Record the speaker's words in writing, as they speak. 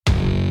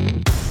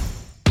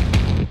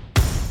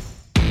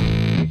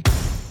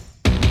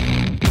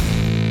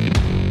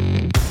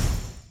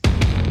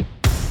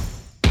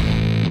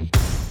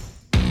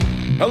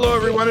Hello,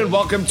 everyone, and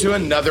welcome to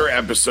another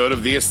episode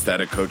of the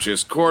Aesthetic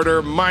Coaches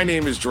Corner. My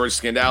name is George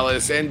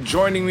Skandalis, and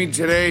joining me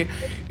today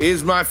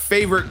is my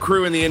favorite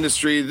crew in the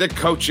industry, the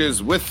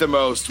coaches with the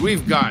most.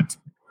 We've got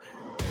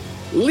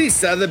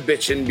Lisa, the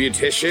bitchin'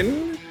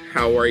 beautician.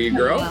 How are you,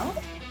 girl?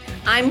 Hello.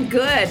 I'm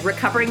good.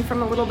 Recovering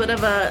from a little bit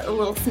of a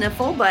little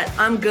sniffle, but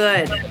I'm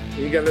good.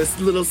 You got this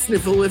little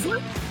sniffle with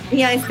her?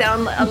 Yeah, I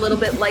sound a little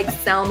bit like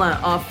Selma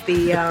off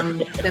the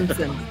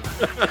Simpsons.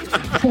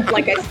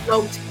 Like I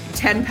smoked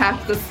 10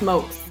 packs of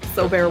smokes,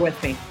 so bear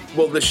with me.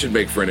 Well, this should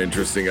make for an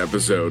interesting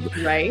episode.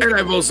 Right. And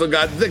I've also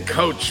got the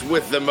coach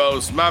with the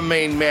most, my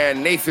main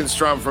man, Nathan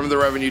Strom from the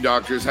Revenue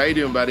Doctors. How you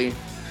doing, buddy?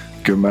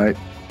 Good, mate.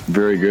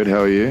 Very good.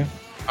 How are you?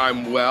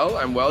 I'm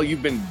well.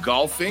 You've been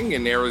golfing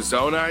in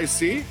Arizona, I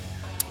see.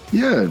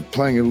 Yeah,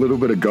 playing a little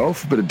bit of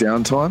golf, a bit of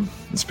downtime.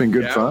 It's been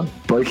good fun.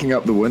 Breaking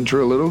up the winter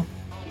a little.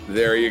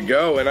 There you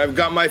go. And I've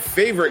got my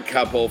favorite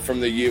couple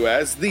from the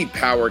U.S., the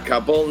power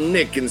couple,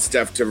 Nick and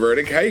Steph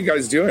Tverdik. How you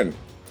guys doing?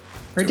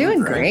 We're doing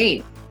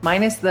great.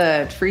 Minus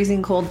the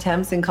freezing cold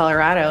temps in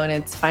Colorado, and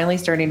it's finally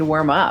starting to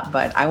warm up,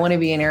 but I want to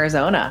be in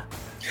Arizona.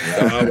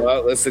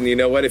 Well, listen, you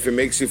know what? If it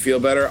makes you feel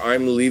better,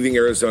 I'm leaving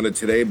Arizona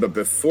today, but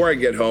before I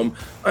get home,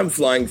 I'm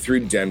flying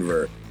through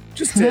Denver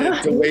just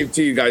to wave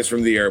to you guys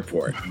from the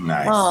airport.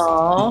 Nice.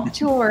 Oh,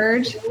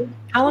 George.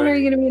 How long are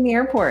you going to be in the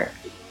airport?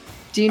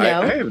 Do you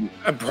know?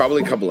 I'm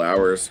probably a couple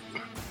hours.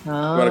 You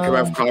want to come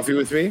have coffee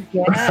with me?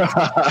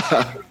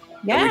 Yeah.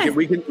 Yeah.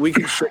 We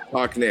can shit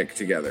talk Nick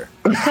together.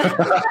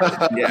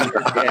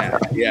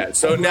 Yeah.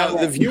 So now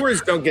the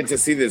viewers don't get to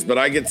see this, but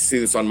I get to see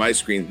this on my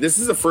screen. This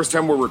is the first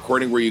time we're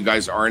recording where you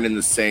guys aren't in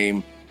the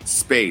same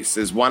space.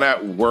 Is one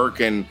at work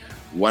and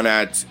one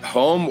at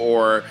home,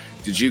 or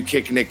did you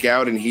kick Nick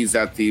out and he's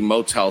at the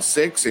Motel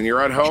 6 and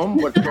you're at home?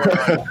 What's going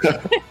on?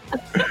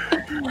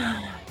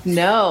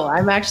 No,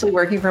 I'm actually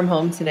working from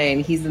home today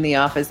and he's in the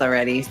office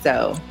already.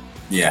 So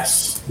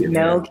yes.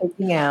 No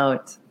kicking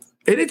out.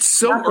 And it's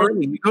so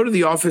early. You go to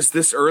the office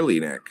this early,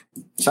 Nick.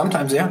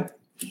 Sometimes, yeah.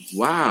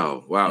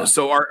 Wow. Yeah.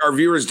 So our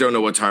viewers don't know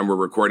what time we're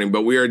recording,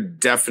 but we are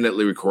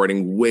definitely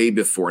recording way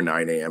before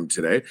 9 a.m.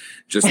 today,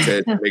 just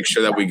to make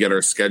sure that we get our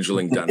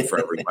scheduling done for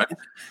everyone.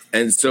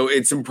 And so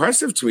it's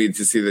impressive to me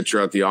to see that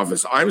you're at the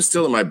office. I'm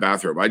still in my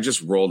bathroom. I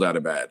just rolled out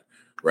of bed,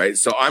 right?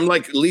 So I'm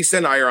like, Lisa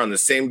and I are on the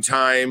same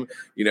time.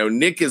 You know,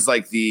 Nick is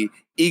like the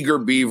eager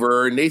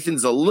beaver.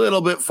 Nathan's a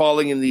little bit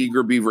falling in the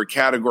eager beaver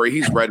category.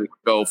 He's ready to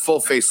go, full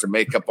face of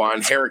makeup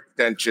on, hair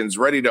extensions,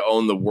 ready to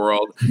own the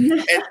world.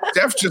 And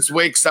Steph just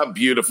wakes up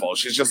beautiful.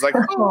 She's just like,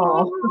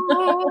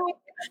 oh.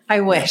 I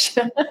wish.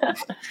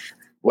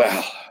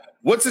 Well,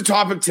 what's the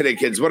topic today,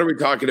 kids? What are we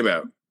talking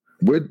about?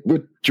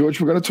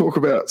 George, we're going to talk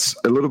about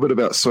a little bit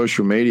about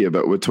social media,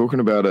 but we're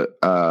talking about it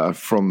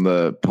from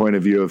the point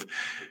of view of,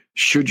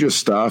 should your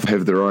staff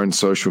have their own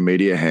social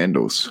media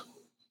handles?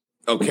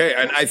 Okay,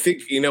 and I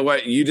think, you know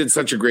what, you did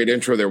such a great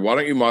intro there. Why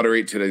don't you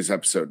moderate today's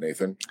episode,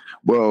 Nathan?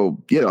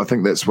 Well, yeah, I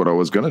think that's what I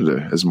was going to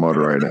do, as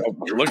moderator. Oh,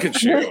 look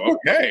at you.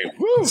 Okay.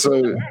 Woo.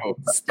 So,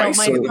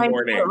 spicy in the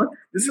morning.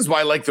 This is why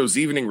I like those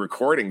evening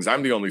recordings.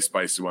 I'm the only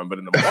spicy one, but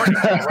in the morning,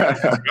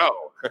 let's go.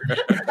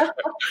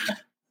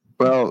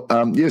 Well,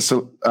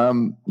 so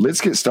let's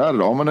get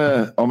started. I'm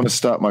gonna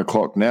start my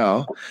clock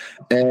now,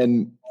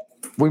 and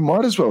we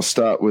might as well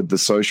start with the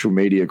social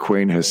media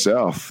queen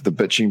herself, the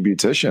bitching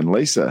beautician,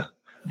 Lisa.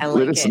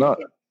 Let us know.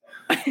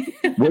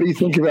 What do you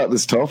think about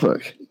this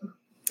topic?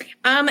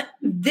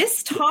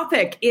 This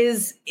topic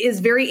is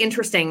very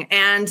interesting,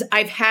 and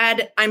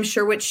I'm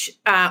sure which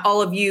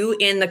all of you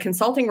in the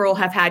consulting role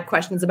have had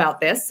questions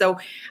about this. So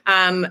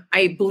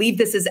I believe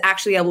this is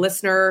actually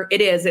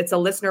it's a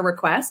listener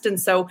request. And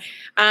so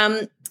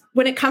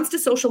when it comes to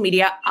social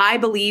media, I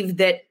believe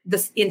that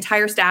the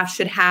entire staff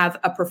should have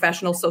a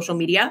professional social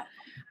media.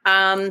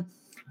 I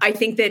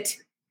think that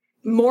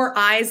more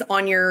eyes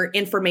on your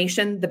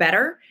information, the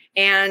better.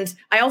 And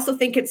I also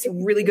think it's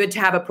really good to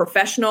have a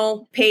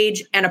professional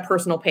page and a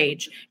personal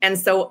page. And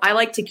so I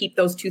like to keep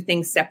those two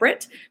things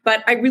separate.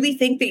 But I really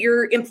think that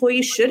your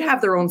employees should have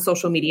their own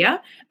social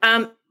media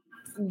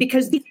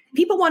because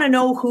people want to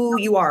know who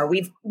you are.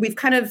 We've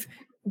kind of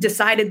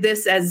decided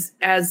this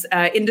as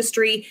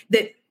industry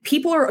that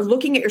people are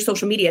looking at your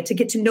social media to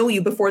get to know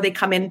you before they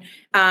come in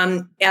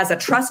as a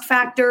trust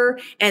factor,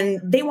 and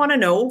they want to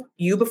know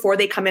you before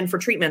they come in for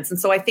treatments. And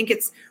so I think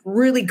it's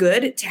really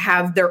good to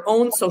have their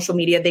own social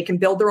media. They can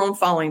build their own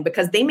following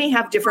because they may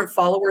have different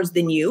followers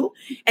than you,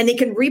 and they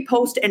can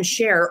repost and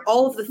share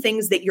all of the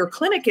things that your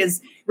clinic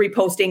is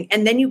reposting,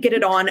 and then you get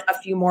it on a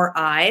few more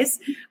eyes.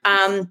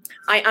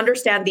 I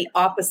understand the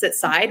opposite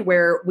side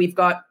where we've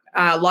got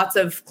lots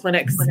of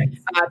clinics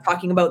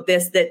talking about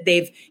this, that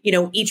they've,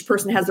 each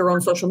person has their own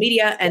social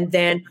media, and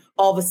then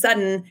all of a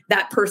sudden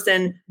that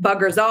person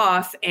buggers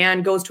off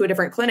and goes to a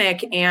different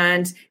clinic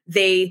and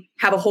they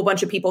have a whole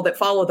bunch of people that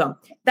follow them.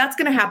 That's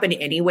going to happen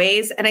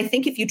anyways. And I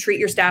think if you treat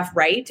your staff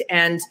right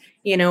and,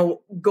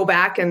 go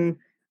back and,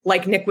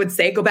 like Nick would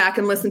say, go back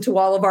and listen to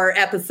all of our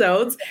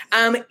episodes,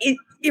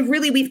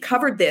 we've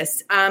covered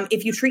this.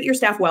 If you treat your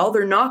staff well,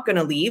 they're not going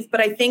to leave.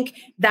 But I think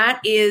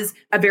that is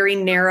a very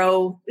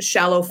narrow,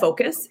 shallow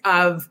focus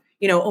of,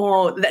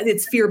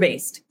 it's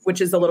fear-based,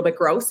 which is a little bit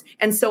gross.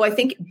 And so I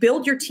think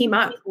build your team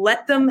up,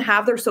 let them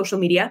have their social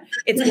media.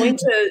 It's going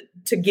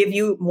to give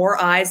you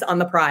more eyes on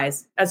the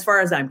prize, as far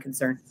as I'm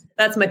concerned.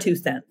 That's my 2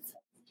 cents.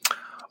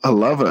 I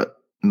love it.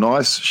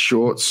 Nice,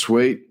 short,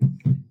 sweet,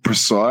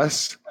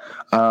 precise.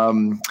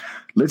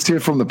 Let's hear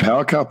from the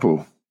power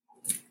couple.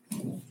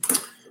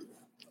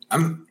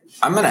 I'm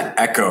going to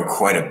echo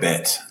quite a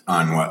bit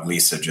on what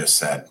Lisa just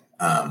said.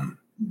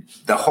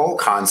 The whole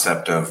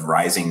concept of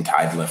rising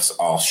tide lifts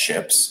all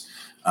ships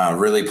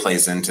really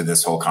plays into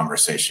this whole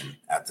conversation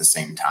at the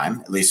same time,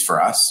 at least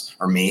for us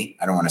or me.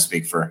 I don't want to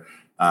speak for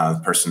a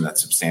person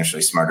that's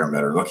substantially smarter and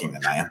better looking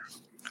than I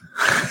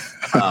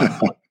am.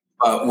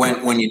 But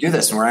when you do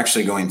this, and we're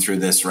actually going through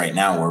this right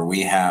now where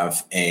we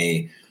have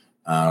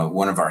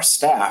one of our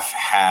staff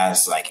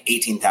has like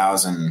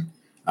 18,000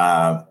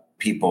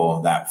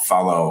 people that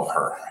follow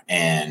her,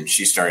 and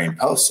she's starting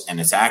posts,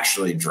 and it's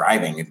actually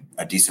driving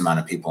a decent amount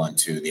of people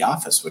into the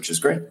office, which is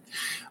great.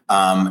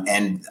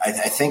 And I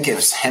think it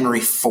was Henry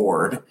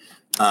Ford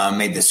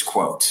made this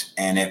quote,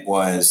 and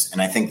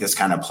I think this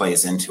kind of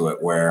plays into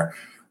it, where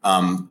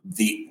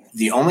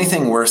the only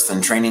thing worse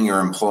than training your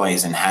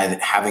employees and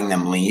having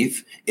them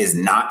leave is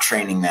not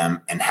training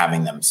them and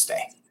having them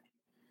stay.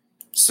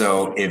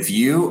 So if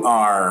you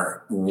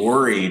are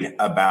worried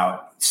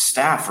about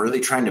staff really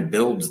trying to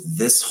build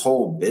this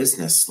whole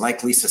business,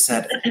 like Lisa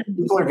said,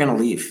 people are going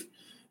to leave.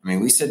 I mean,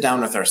 we sit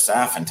down with our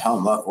staff and tell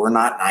them, look, we're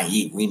not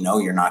naive. We know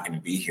you're not going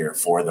to be here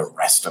for the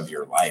rest of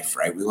your life,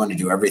 right? We want to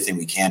do everything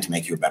we can to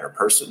make you a better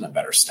person, a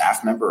better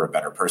staff member, a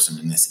better person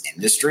in this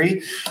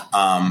industry.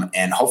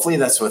 And hopefully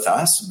that's with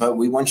us, but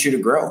we want you to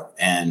grow.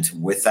 And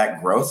with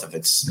that growth, if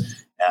it's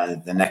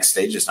the next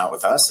stage is not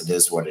with us, it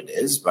is what it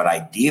is. But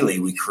ideally,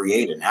 we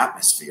create an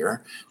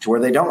atmosphere to where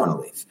they don't want to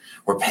leave.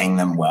 We're paying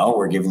them well.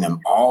 We're giving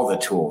them all the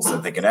tools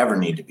that they could ever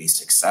need to be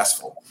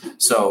successful.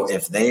 So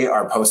if they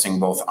are posting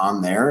both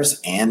on theirs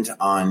and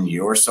on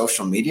your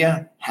social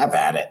media, have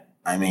at it.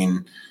 I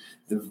mean,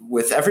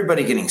 with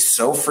everybody getting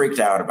so freaked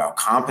out about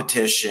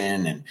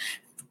competition and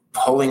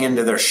pulling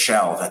into their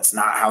shell, that's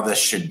not how this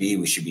should be.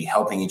 We should be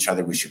helping each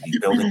other. We should be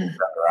building each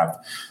other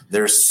up.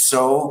 There's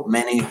so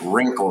many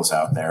wrinkles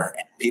out there,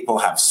 and people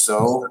have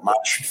so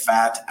much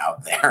fat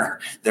out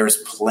there. There's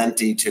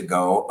plenty to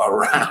go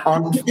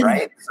around,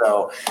 right?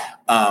 So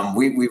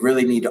we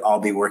really need to all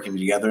be working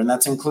together, and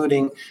that's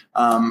including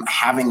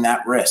having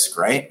that risk,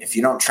 right? If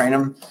you don't train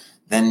them,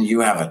 then you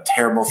have a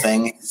terrible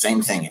thing.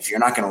 Same thing. If you're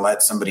not going to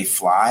let somebody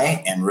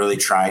fly and really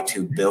try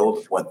to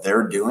build what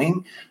they're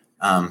doing,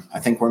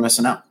 I think we're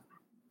missing out.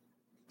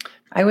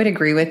 I would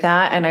agree with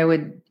that. And I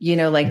would,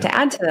 like to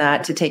add to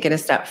that, to take it a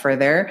step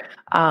further.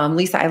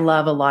 Lisa, I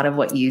love a lot of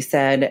what you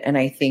said. And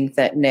I think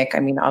that Nick,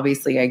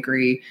 obviously I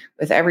agree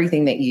with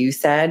everything that you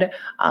said.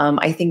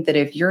 I think that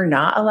if you're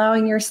not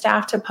allowing your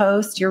staff to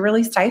post, you're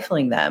really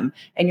stifling them,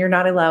 and you're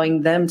not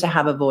allowing them to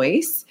have a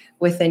voice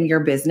within your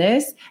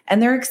business. And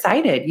they're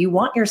excited. You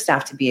want your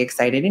staff to be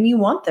excited, and you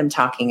want them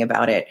talking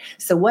about it.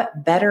 So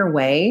what better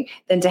way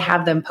than to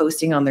have them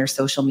posting on their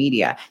social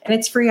media? And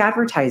it's free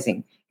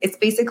advertising. It's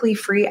basically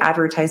free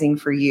advertising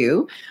for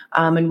you.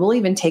 And we'll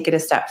even take it a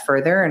step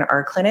further in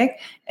our clinic,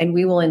 and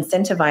we will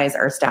incentivize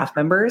our staff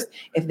members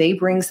if they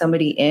bring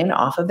somebody in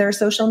off of their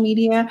social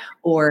media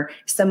or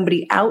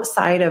somebody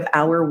outside of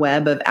our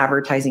web of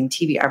advertising,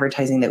 TV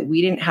advertising, that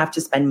we didn't have to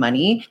spend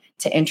money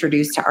to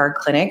introduce to our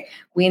clinic.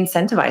 We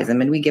incentivize them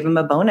and we give them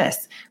a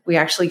bonus. We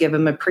actually give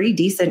them a pretty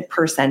decent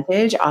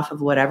percentage off of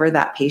whatever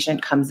that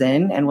patient comes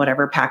in and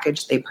whatever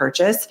package they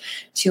purchase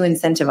to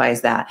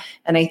incentivize that.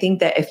 And I think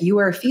that if you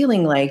are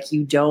feeling like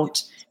you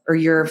don't, or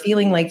you're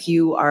feeling like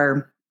you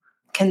are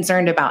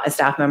concerned about a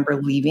staff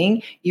member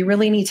leaving, you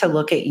really need to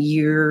look at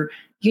you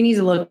need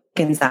to look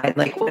inside,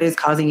 like what is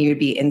causing you to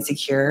be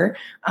insecure.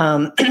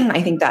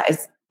 I think that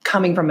is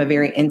coming from a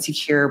very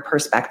insecure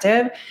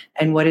perspective.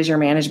 And what is your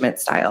management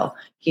style?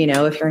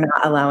 If you're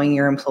not allowing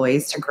your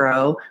employees to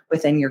grow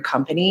within your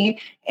company,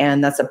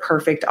 and that's a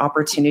perfect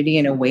opportunity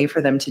and a way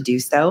for them to do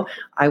so,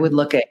 I would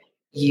look at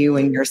you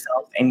and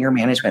yourself and your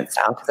management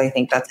style, because I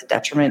think that's a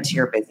detriment to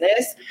your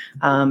business.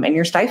 And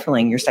you're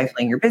stifling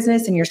your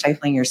business, and you're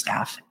stifling your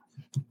staff.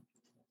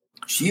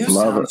 You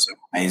sound so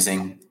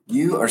amazing.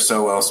 You are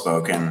so well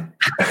spoken.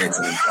 I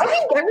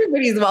think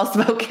everybody's well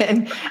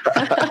spoken.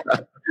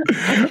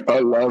 I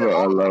love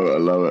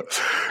it.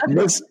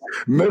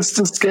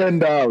 Mr.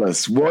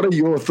 Scandalous, what are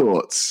your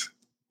thoughts?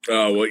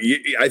 Oh, well,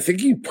 I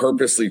think you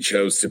purposely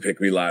chose to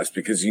pick me last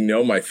because you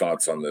know my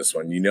thoughts on this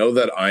one. You know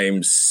that I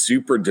am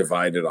super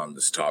divided on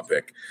this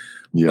topic,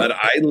 but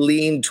I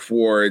lean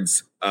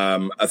towards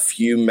a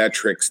few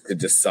metrics to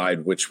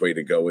decide which way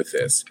to go with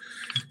this.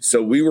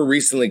 So we were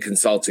recently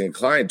consulting a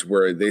client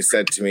where they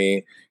said to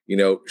me,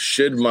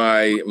 should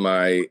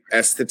my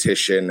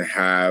esthetician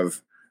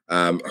have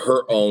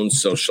her own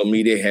social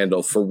media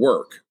handle for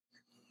work?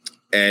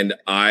 And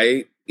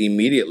I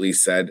immediately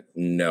said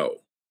no.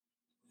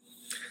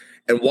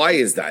 And why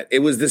is that? It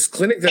was this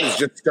clinic that is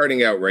just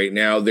starting out right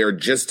now. They're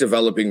just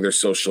developing their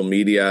social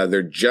media.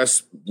 They're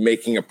just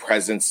making a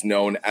presence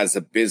known as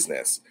a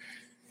business.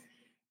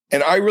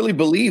 And I really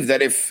believe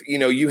that if,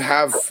 you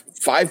have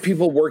 5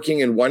 people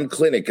working in one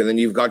clinic, and then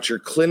you've got your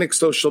clinic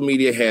social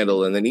media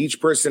handle, and then each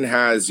person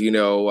has,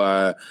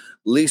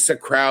 Lisa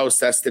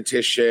Krause,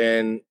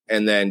 esthetician,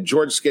 and then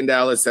George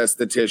Skandalis,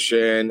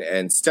 esthetician,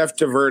 and Steph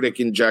Tverdik,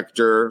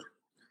 injector,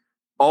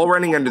 all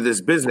running under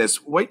this business,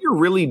 what you're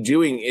really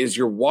doing is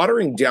you're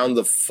watering down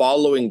the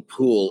following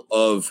pool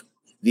of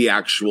the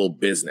actual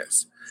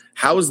business.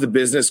 How is the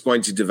business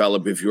going to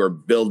develop if you are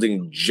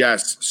building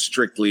just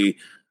strictly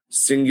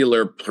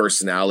singular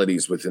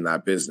personalities within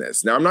that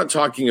business? Now, I'm not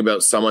talking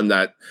about someone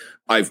that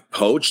I've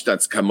poached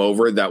that's come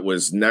over that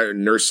was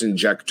nurse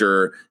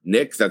injector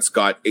Nick that's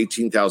got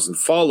 18,000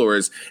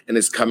 followers and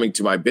is coming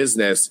to my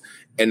business,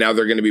 and now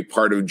they're going to be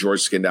part of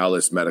George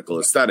Skandalis Medical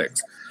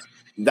Aesthetics.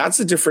 That's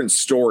a different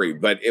story.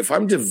 But if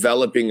I'm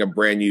developing a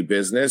brand new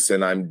business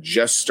and I'm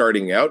just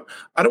starting out,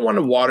 I don't want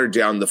to water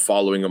down the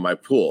following of my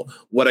pool.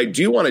 What I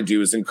do want to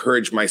do is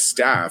encourage my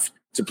staff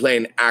to play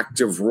an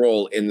active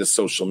role in the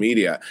social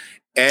media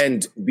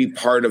and be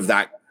part of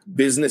that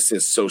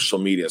business's social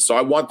media. So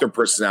I want their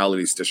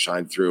personalities to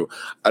shine through.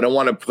 I don't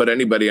want to put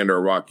anybody under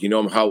a rock. You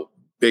know how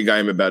big I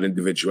am about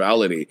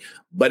individuality,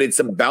 but it's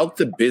about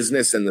the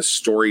business and the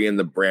story and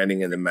the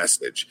branding and the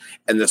message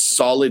and the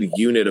solid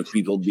unit of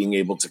people being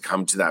able to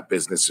come to that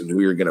business and who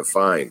you're going to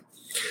find.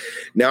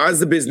 Now, as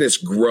the business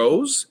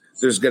grows,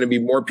 there's going to be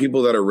more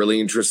people that are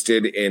really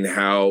interested in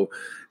how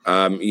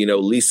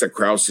Lisa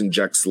Krause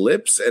injects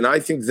lips. And I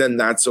think then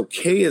that's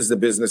okay as the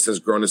business has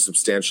grown a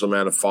substantial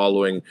amount of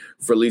following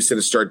for Lisa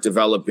to start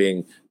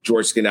developing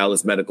George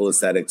Skandalis Medical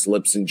Aesthetics,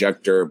 lips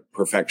injector,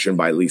 Perfection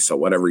by Lisa,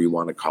 whatever you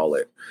want to call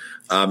it,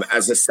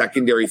 as a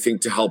secondary thing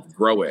to help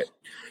grow it.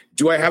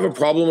 Do I have a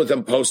problem with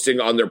them posting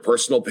on their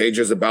personal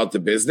pages about the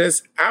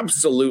business?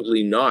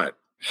 Absolutely not.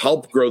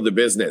 Help grow the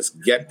business,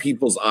 get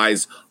people's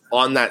eyes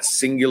on that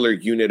singular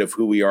unit of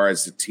who we are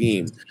as a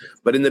team.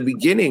 But in the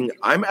beginning,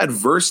 I'm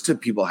adverse to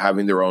people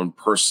having their own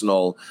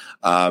personal,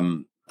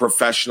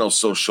 professional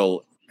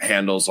social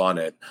handles on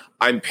it.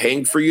 I'm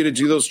paying for you to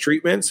do those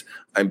treatments.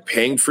 I'm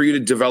paying for you to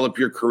develop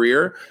your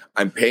career.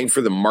 I'm paying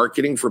for the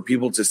marketing for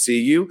people to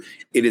see you.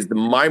 It is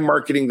my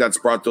marketing that's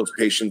brought those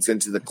patients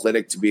into the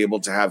clinic to be able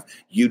to have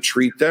you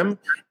treat them.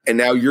 And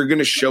now you're going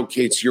to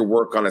showcase your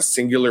work on a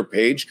singular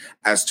page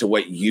as to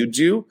what you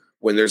do,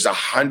 when there's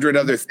 100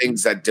 other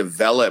things that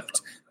developed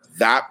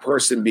that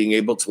person being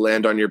able to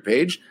land on your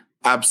page?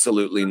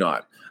 Absolutely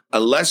not.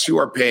 Unless you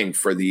are paying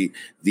for the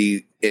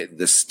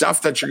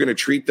stuff that you're going to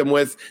treat them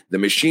with, the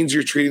machines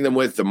you're treating them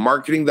with, the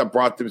marketing that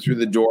brought them through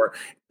the door,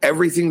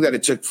 everything that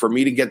it took for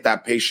me to get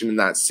that patient in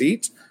that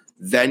seat,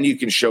 then you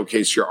can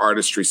showcase your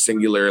artistry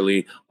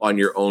singularly on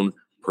your own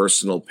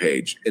personal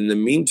page. In the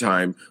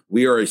meantime,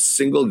 we are a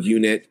single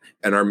unit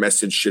and our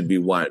message should be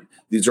one.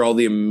 These are all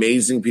the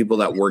amazing people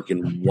that work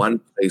in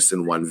one place,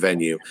 in one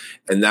venue.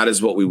 And that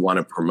is what we want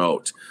to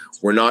promote.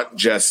 We're not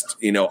just,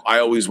 I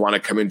always want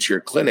to come into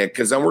your clinic,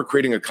 because then we're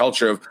creating a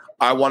culture of,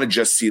 I want to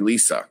just see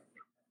Lisa.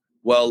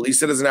 Well,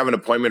 Lisa doesn't have an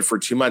appointment for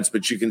 2 months,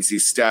 but you can see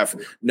Steph.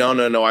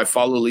 No. I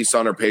follow Lisa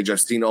on her page. I've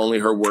seen only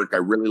her work. I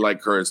really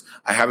like hers.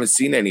 I haven't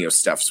seen any of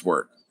Steph's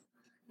work.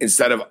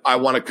 Instead of, I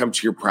want to come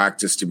to your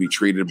practice to be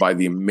treated by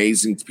the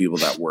amazing people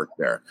that work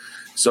there.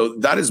 So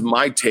that is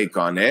my take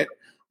on it.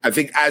 I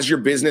think as your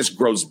business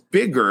grows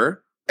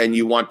bigger and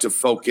you want to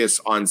focus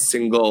on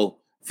single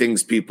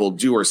things people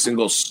do or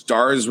single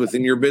stars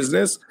within your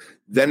business,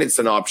 then it's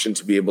an option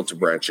to be able to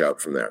branch out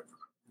from there.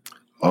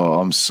 Oh,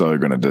 I'm so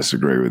going to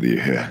disagree with you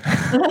here.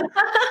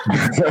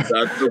 That's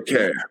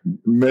okay.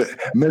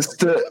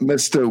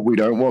 Mr. We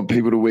don't want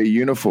people to wear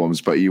uniforms,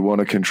 but you want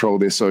to control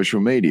their social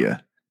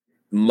media.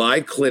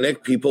 My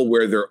clinic, people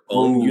wear their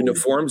own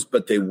uniforms,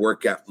 but they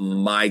work at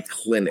my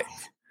clinic.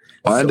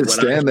 I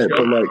understand that,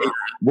 but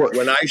what?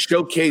 When I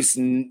showcase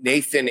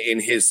Nathan in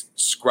his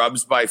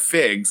Scrubs by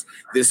Figs,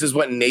 this is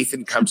what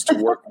Nathan comes to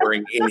work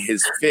wearing in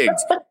his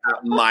Figs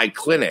at my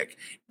clinic.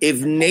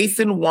 If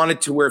Nathan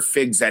wanted to wear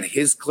Figs at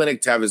his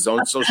clinic to have his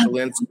own social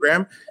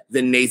Instagram,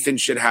 then Nathan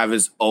should have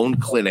his own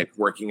clinic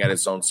working at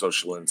his own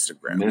social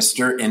Instagram.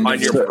 Mr. On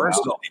your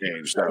personal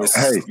page.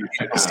 Hey,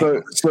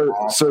 so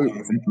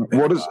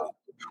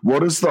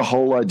what is the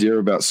whole idea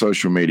about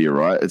social media,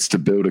 right? It's to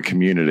build a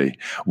community.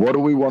 What do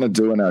we want to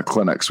do in our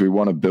clinics? We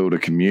want to build a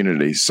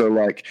community. So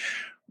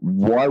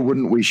why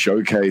wouldn't we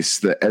showcase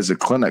that as a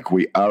clinic,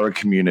 we are a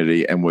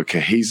community and we're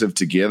cohesive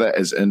together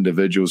as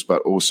individuals,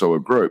 but also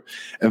a group?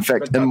 In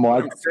fact, in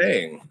my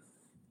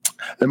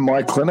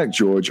clinic,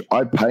 George,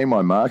 I pay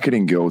my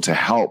marketing girl to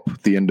help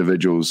the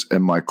individuals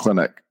in my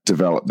clinic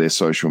develop their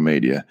social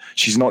media.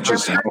 She's not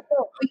just helping.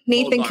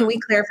 Nathan, can we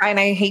clarify? And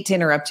I hate to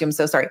interrupt you. I'm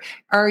so sorry.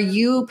 Are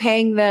you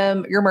paying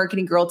them, your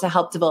marketing girl, to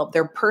help develop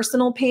their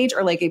personal page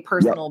or like a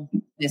personal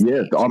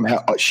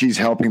She's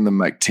helping them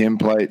make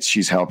templates.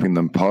 She's helping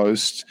them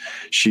post.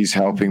 She's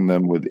helping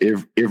them with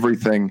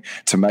everything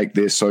to make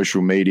their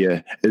social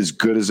media as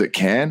good as it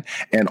can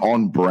and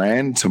on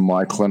brand to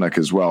my clinic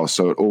as well.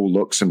 So it all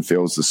looks and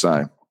feels the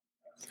same.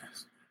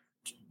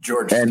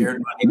 George,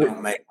 scared money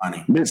don't make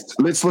money.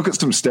 Let's look at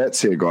some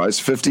stats here, guys.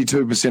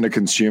 52% of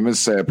consumers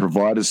say a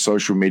provider's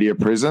social media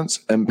presence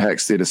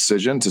impacts their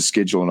decision to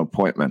schedule an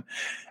appointment.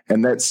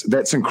 And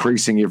that's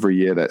increasing every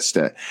year, that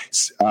stat.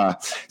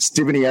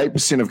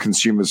 78% of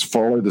consumers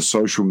follow the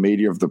social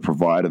media of the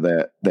provider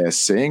that they're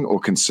seeing or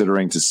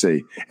considering to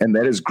see. And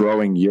that is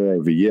growing year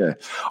over year.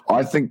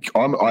 I think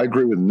I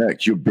agree with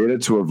Nick. You're better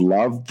to have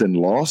loved than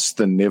lost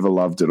than never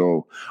loved at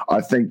all.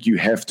 I think you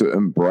have to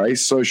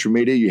embrace social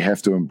media. You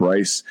have to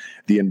embrace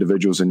the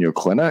individuals in your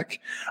clinic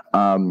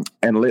and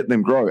let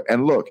them grow.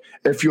 And look,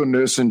 if your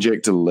nurse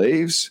injector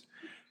leaves,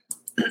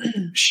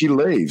 she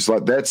leaves.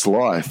 Like, that's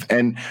life.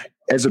 And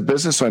as a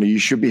business owner, you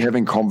should be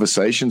having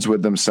conversations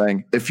with them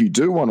saying, if you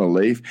do want to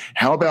leave,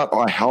 how about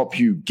I help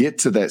you get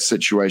to that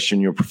situation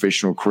in your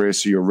professional career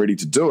so you're ready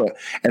to do it?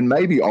 And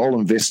maybe I'll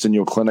invest in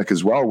your clinic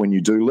as well when you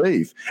do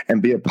leave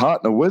and be a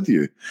partner with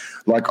you.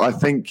 Like, I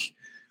think,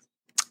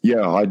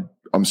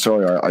 I'm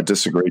sorry, I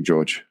disagree,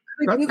 George.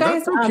 You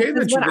guys, that's okay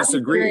that you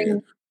disagree.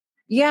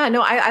 Yeah,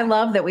 no, I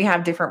love that we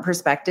have different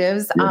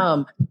perspectives.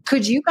 Yeah.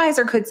 Could you guys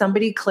or could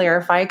somebody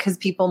clarify, because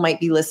people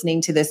might be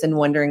listening to this and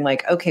wondering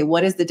like, okay,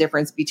 what is the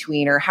difference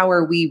between, or how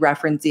are we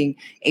referencing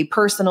a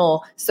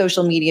personal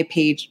social media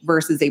page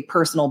versus a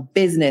personal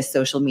business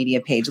social media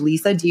page?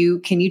 Lisa,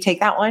 can you take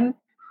that one?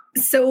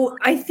 So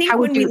I think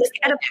when we look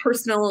at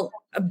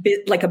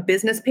a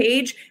business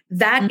page,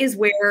 that is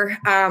where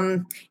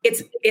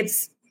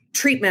it's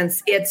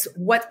treatments, it's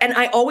what, and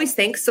I always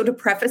think, so to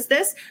preface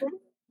this,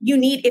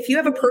 if you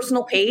have a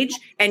personal page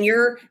and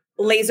you're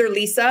Laser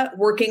Lisa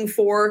working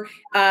for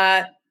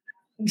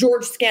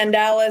George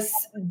Skandalis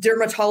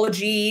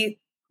Dermatology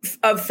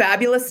of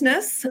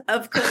Fabulousness,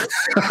 of course,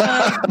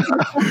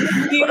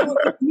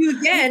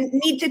 you then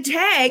need to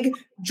tag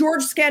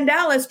George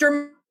Skandalis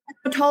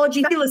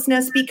Dermatology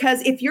Fabulousness,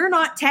 because if you're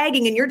not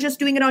tagging and you're just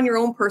doing it on your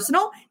own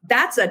personal,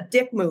 that's a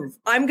dick move.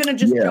 I'm going to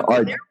just jump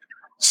in there.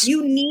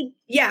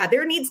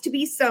 There needs to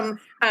be some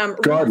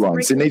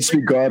guidelines. There needs to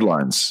be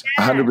guidelines.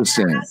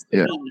 100%.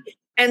 Yeah.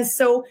 And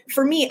so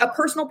for me, a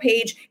personal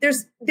page,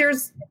 there's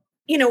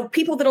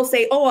people that'll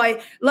say, "Oh,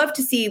 I love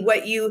to see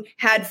what you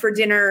had for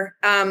dinner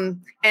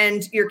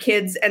and your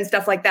kids and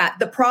stuff like that."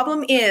 The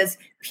problem is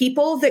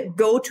people that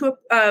go to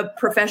a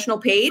professional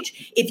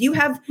page, if you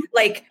have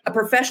like a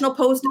professional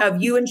post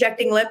of you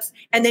injecting lips,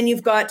 and then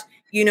you've got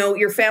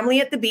your family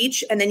at the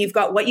beach, and then you've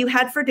got what you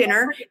had for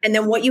dinner, and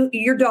then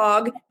your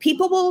dog,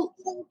 people will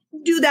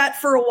do that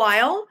for a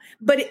while,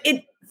 but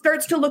it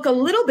starts to look a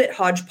little bit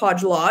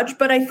hodgepodge lodge.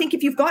 But I think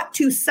if you've got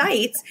two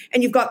sites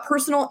and you've got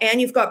personal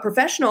and you've got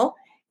professional,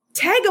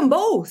 tag them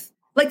both.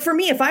 Like for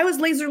me, if I was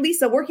Laser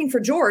Lisa working for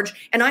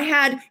George and I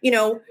had,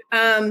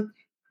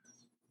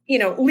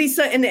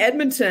 Lisa in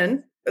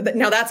Edmonton,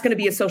 now that's going to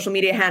be a social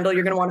media handle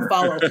you're going to want to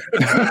follow.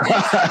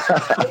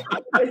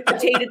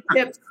 Potato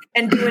chips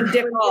and doing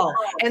dick all.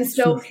 And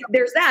so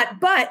there's that.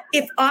 But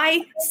if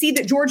I see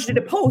that George did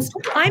a post,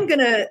 I'm going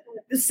to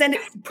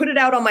put it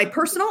out on my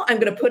personal. I'm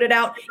going to put it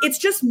out. It's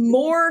just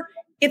more,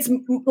 it's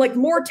like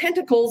more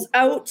tentacles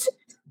out,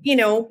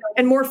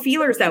 and more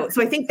feelers out.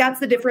 So I think that's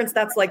the difference.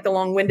 That's like the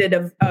long-winded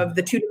of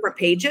the two different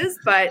pages.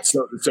 But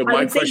so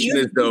my question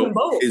is though,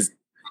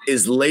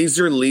 is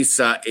Laser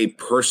Lisa a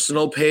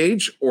personal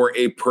page or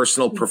a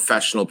personal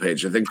professional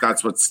page? I think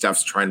that's what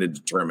Steph's trying to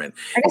determine.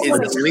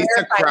 Is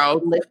Lisa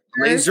Kraut,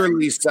 Laser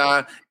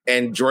Lisa,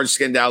 and George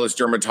Skandalis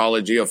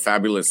Dermatology of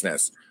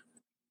Fabulousness?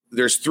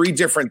 There's three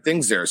different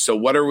things there. So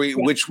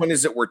which one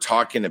is it we're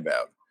talking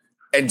about?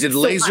 And did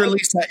Laser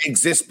Lisa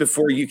exist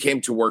before you came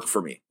to work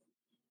for me?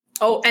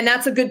 Oh, and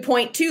that's a good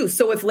point too.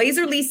 So if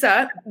Laser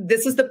Lisa,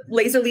 this is the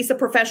Laser Lisa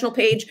professional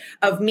page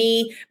of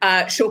me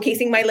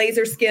showcasing my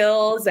laser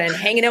skills and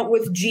hanging out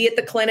with G at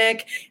the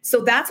clinic. So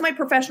that's my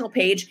professional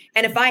page.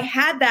 And if I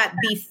had that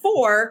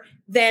before,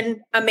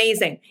 then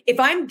amazing. If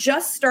I'm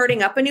just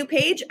starting up a new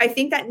page, I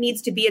think that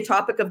needs to be a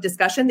topic of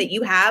discussion that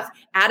you have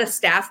at a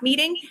staff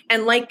meeting.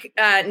 And like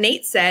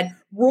Nate said,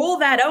 roll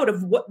that out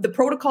of what the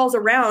protocols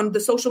around the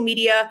social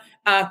media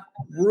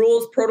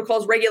rules,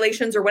 protocols,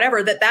 regulations, or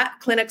whatever that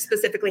clinic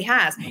specifically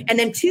has. And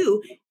then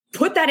 2,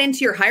 put that into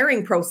your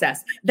hiring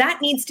process.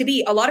 That needs to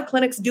be, a lot of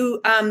clinics do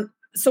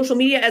social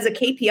media as a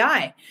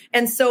KPI.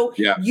 And so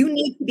you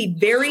need to be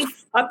very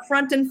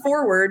upfront and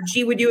forward.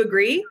 G, would you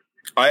agree?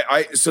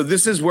 So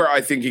this is where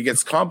I think it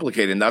gets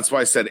complicated. And that's why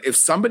I said, if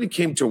somebody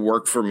came to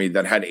work for me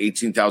that had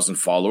 18,000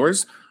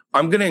 followers,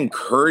 I'm going to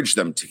encourage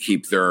them to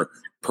keep their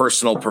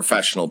personal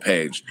professional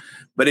page.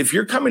 But if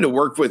you're coming to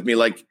work with me,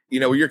 like,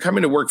 you're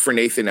coming to work for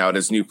Nathan out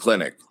his new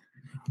clinic,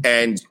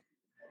 and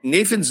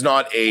Nathan's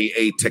not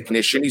a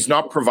technician. He's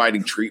not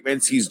providing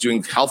treatments. He's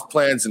doing health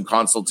plans and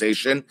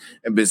consultation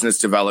and business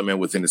development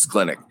within his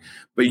clinic.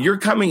 But you're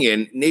coming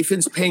in,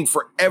 Nathan's paying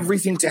for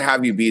everything to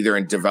have you be there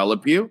and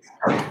develop you.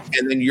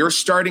 And then you're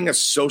starting a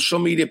social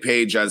media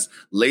page as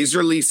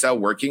Laser Lisa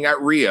working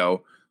at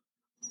Rio.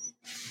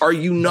 Are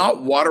you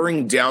not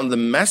watering down the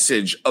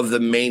message of the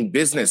main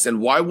business?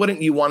 And why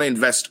wouldn't you want to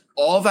invest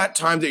all that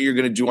time that you're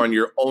going to do on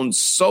your own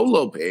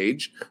solo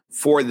page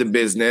for the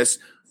business,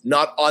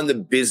 not on the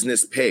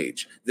business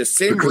page? The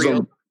same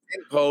reel,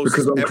 post.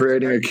 Because I'm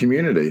creating a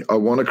community. I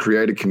want to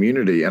create a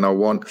community, and I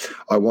want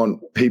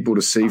people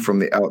to see from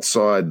the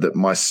outside that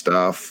my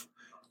staff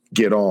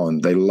get on.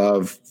 They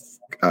love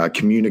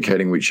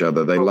communicating with each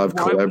other. They love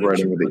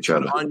collaborating with each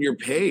other. On your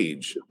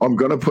page,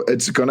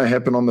 it's going to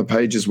happen on the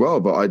page as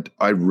well. But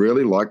I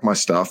really like my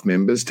staff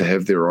members to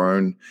have their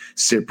own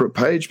separate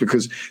page,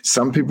 because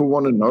some people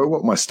want to know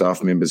what my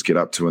staff members get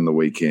up to in the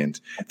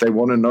weekend. They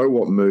want to know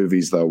what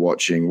movies they're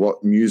watching,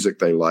 what music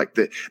they like.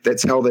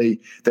 That's how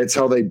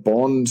they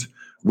bond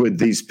with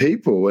these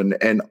people.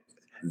 And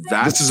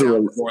this is more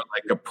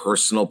like a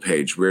personal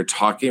page. We're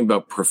talking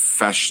about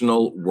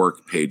professional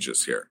work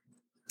pages here.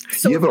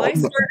 So if I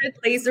started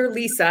Laser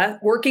Lisa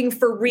working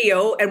for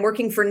Rio and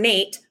working for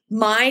Nate,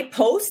 my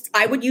posts,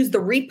 I would use the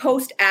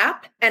repost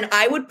app, and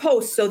I would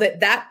post so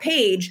that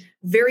page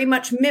very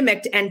much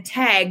mimicked and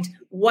tagged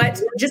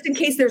what, just in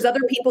case there's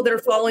other people that are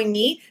following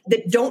me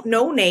that don't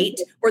know Nate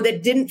or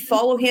that didn't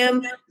follow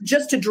him,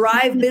 just to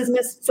drive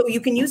business. So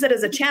you can use it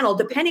as a channel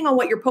depending on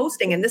what you're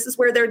posting. And this is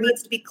where there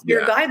needs to be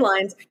clear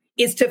guidelines,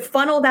 is to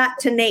funnel that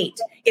to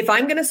Nate. If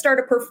I'm going to start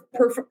a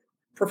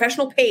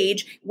professional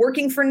page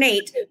working for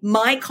Nate,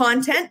 my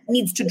content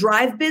needs to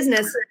drive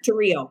business to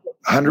Rio.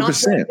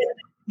 100%.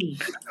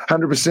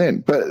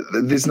 100%. But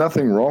there's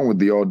nothing wrong with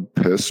the odd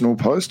personal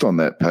post on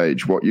that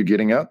page, what you're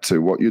getting up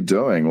to, what you're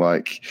doing.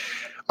 Like,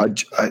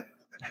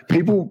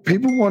 people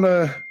want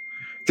to,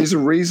 there's a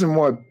reason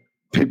why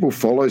people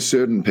follow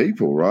certain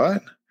people,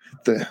 right?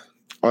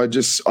 I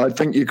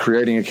think you're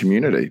creating a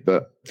community,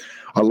 but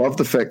I love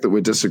the fact that we're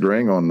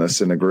disagreeing on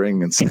this and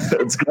agreeing.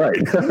 It's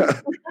great.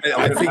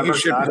 I think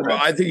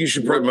you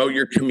should promote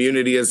your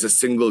community as a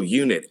single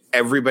unit.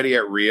 Everybody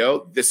at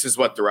Rio, this is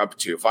what they're up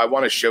to. If I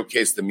want to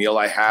showcase the meal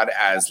I had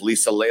as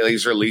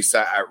Laser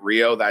Lisa at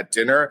Rio, that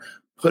dinner,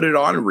 put it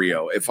on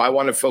Rio. If I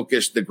want to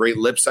focus the great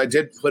lips I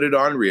did, put it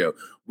on Rio.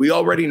 We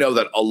already know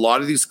that a lot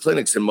of these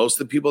clinics and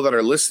most of the people that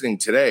are listening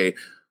today,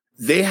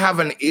 they have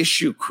an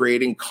issue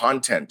creating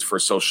content for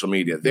social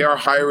media. They are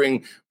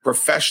hiring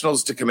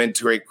professionals to come in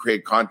to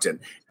create content.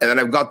 And then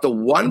I've got the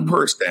one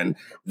person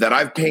that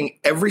I'm paying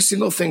every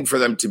single thing for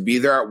them to be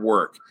there at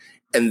work.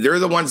 And they're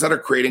the ones that are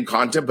creating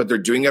content, but they're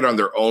doing it on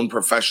their own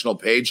professional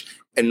page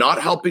and not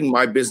helping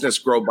my business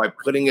grow by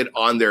putting it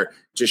on there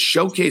to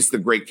showcase the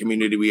great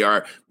community we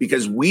are,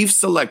 because we've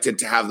selected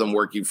to have them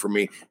working for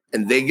me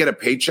and they get a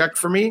paycheck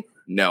for me.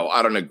 No,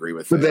 I don't agree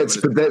with that.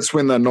 But that's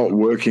when they're not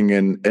working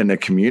in a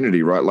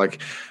community, right?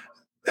 Like,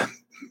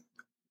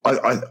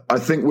 I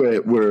think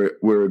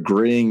we're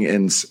agreeing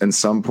in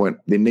some point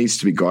there needs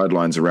to be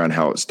guidelines around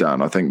how it's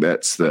done. I think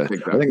that's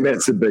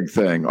a big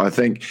thing. I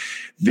think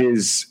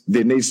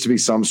there needs to be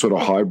some sort of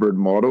hybrid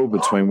model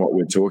between what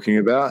we're talking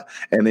about,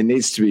 and there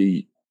needs to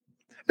be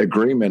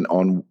agreement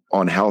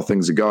on how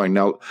things are going.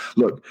 Now,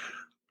 look,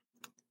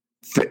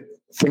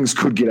 things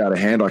could get out of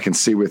hand. I can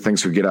see where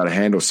things could get out of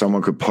hand, or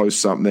someone could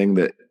post something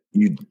that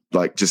you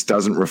like just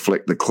doesn't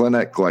reflect the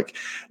clinic, like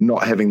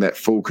not having that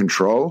full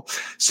control.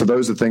 So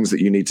those are things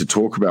that you need to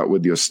talk about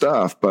with your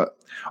staff. But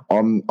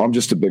I'm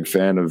just a big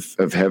fan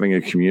of having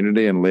a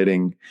community and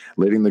letting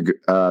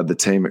the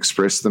team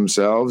express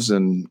themselves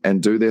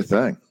and do their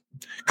thing,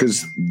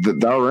 because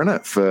they're in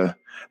it to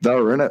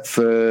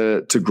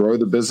grow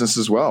the business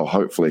as well.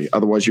 Hopefully,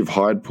 otherwise you've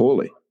hired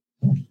poorly.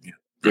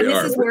 And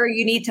this is where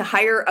you need to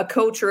hire a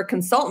coach or a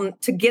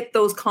consultant to get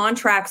those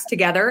contracts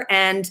together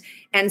and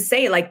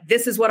say, like,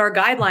 this is what our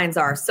guidelines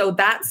are. So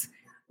that's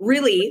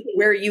really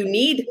where you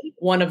need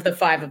one of the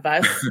five of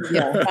us.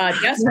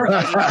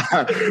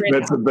 Desperately.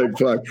 That's a big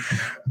plug.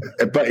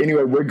 But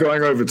anyway, we're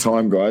going over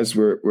time, guys.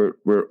 We're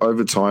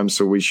over time,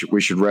 so we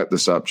should wrap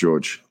this up,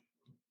 George.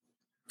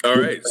 All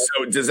right.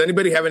 So does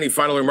anybody have any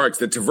final remarks?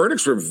 The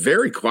Verdicts were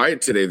very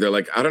quiet today. They're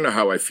like, I don't know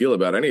how I feel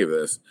about any of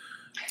this.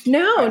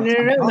 No,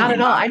 not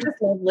at all. I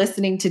just love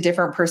listening to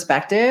different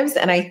perspectives.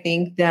 And I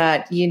think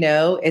that,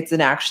 it's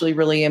an actually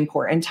really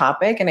important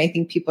topic. And I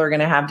think people are going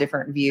to have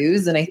different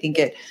views. And I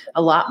think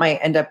a lot might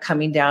end up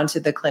coming down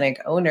to the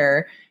clinic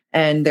owner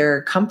and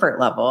their comfort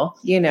level.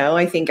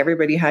 I think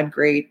everybody had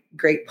great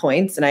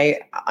points. And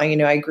I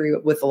agree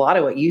with a lot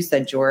of what you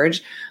said,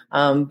 George,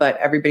 but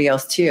everybody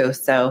else too.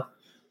 So.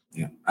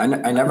 Yeah, I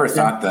never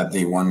thought that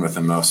the one with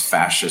the most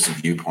fascist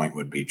viewpoint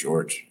would be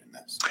George.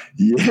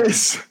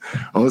 Yes,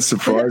 I was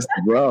surprised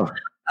as well.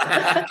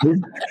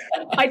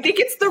 I think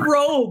it's the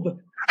robe.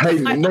 Hey,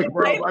 Nick,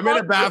 I'm in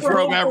a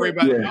bathrobe,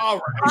 everybody. Yeah. All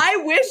right. I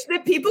wish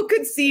that people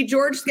could see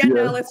George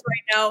Skandalis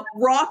right now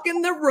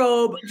rocking the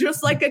robe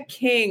just like a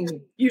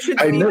king. You should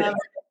see him.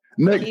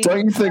 Nick,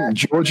 don't you think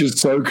George is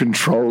so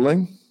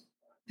controlling?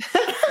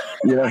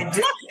 Yeah.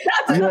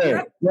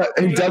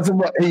 He doesn't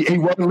want, he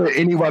won't let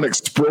anyone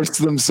express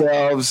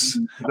themselves.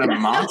 The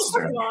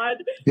monster.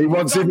 He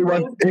wants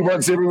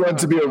everyone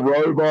to be a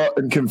robot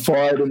and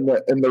confide in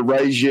the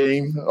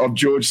regime of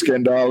George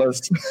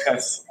Skandalis.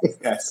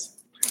 Yes.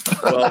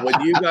 Well,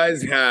 when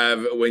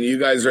you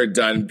guys are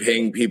done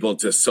paying people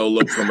to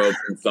solo promote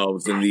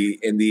themselves in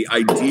the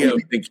idea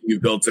of thinking you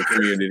built a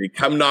community,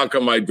 come knock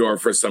on my door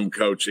for some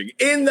coaching.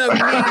 In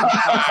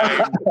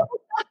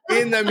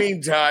the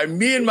meantime,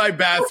 me and my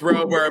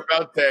bathrobe are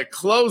about to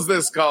close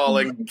this call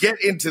and get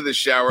into the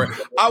shower.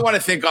 I want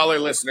to thank all our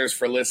listeners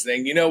for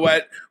listening. You know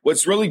what?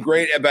 What's really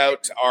great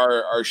about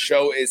our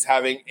show is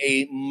having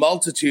a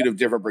multitude of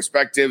different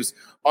perspectives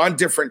on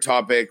different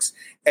topics.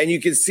 And you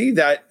can see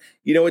that,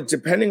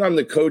 depending on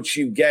the coach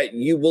you get,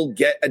 you will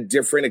get a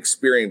different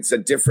experience, a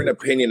different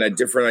opinion, a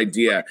different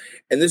idea.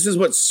 And this is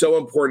what's so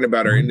important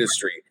about our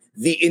industry.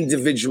 The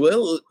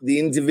individuality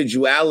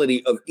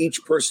of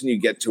each person you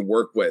get to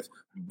work with.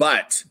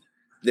 But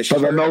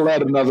I'm not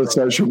allowed another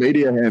social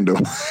media handle.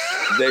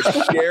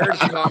 The shared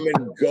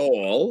common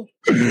goal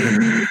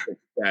is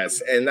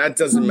success. And that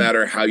doesn't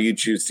matter how you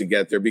choose to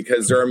get there,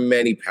 because there are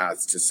many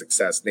paths to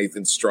success,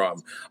 Nathan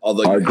Strom.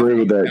 Although I agree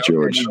with that,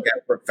 George.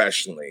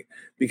 Professionally,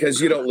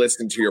 because you don't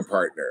listen to your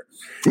partner.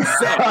 So,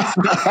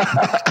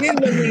 in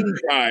the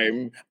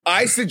meantime,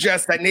 I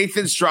suggest that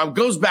Nathan Strom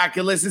goes back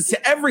and listens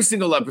to every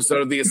single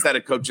episode of the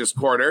Aesthetic Coaches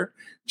Corner,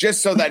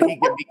 just so that he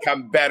can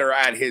become better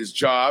at his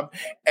job.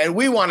 And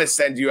we want to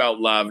send you out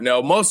love.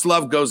 No, most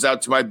love goes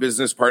out to my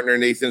business partner,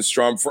 Nathan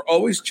Strom, for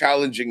always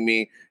challenging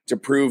me to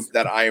prove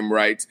that I am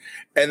right.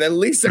 And then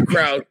Lisa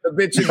Krause, the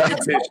bitch and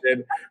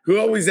beautician, who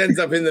always ends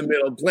up in the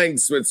middle playing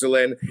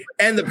Switzerland,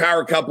 and the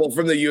power couple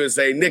from the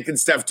USA, Nick and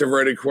Steph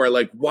Tavernic, who are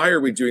like, why are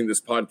we doing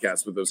this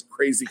podcast with those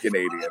crazy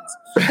Canadians?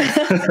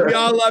 We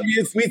all love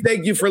you. We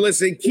thank you for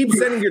listening. Keep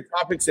sending your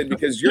topics in,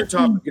 because your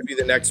topic could be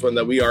the next one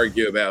that we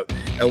argue about.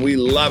 And we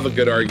love a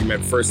good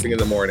argument first thing in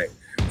the morning.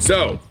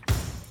 So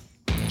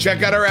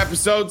check out our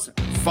episodes.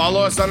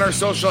 Follow us on our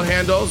social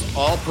handles,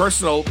 all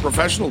professional,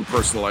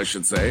 I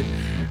should say.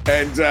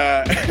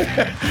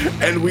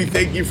 And we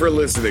thank you for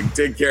listening.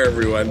 Take care,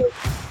 everyone.